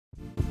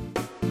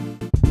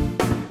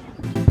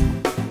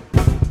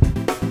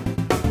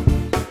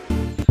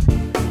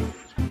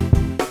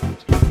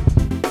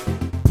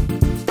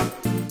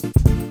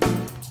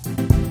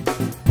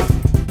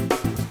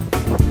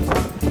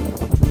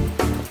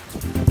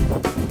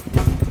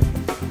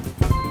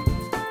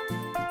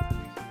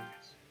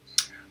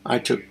I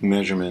took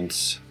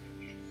measurements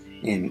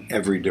in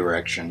every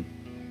direction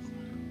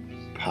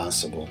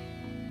possible.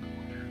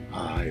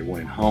 I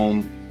went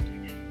home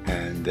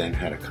and then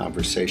had a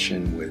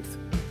conversation with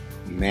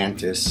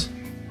Mantis.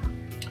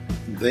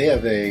 They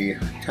have a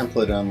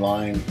template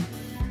online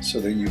so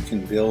that you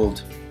can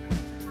build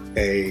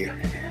a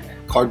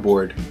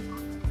cardboard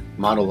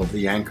model of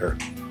the anchor.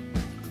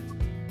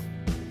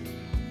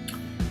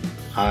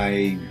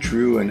 I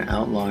drew an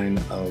outline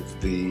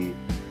of the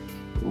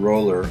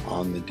roller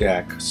on the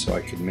deck so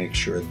I could make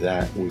sure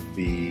that would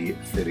be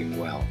fitting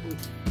well.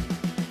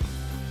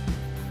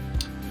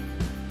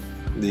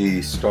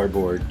 The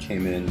starboard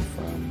came in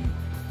from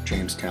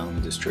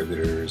Jamestown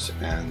Distributors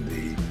and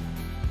the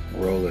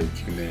roller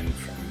came in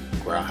from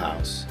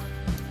Grauhaus.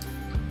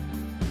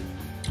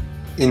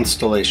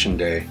 Installation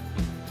day.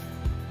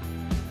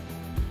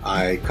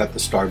 I cut the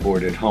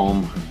starboard at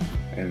home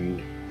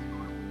and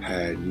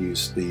had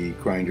used the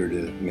grinder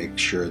to make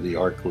sure the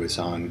arc was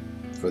on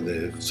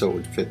so it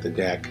would fit the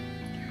deck.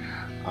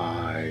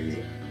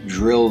 I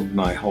drilled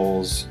my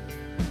holes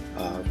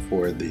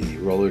for the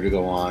roller to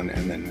go on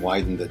and then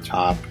widened the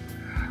top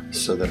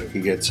so that I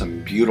could get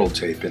some butyl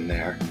tape in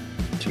there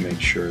to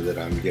make sure that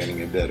I'm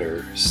getting a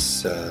better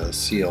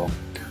seal.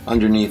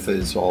 Underneath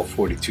is all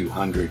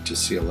 4200 to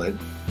seal it.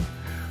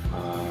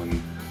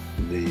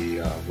 The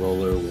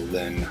roller will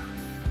then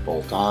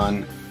bolt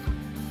on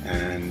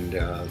and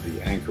the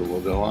anchor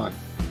will go on.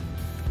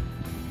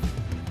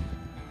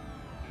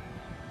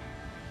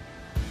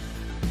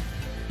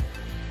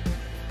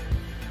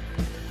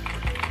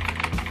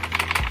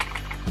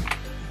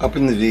 Up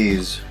in the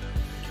V's,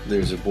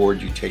 there's a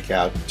board you take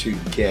out to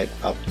get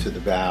up to the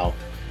bow.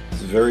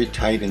 It's very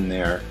tight in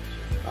there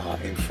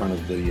in front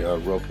of the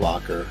rope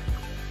locker,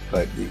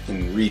 but you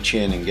can reach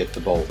in and get the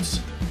bolts.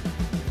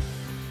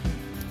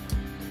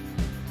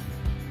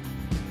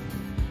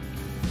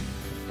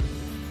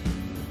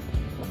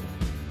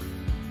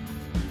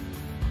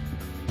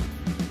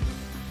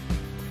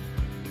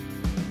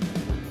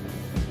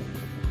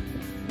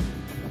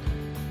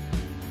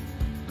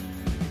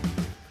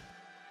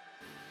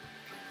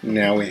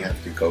 Now we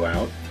have to go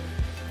out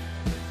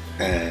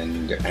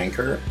and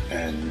anchor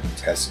and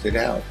test it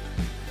out.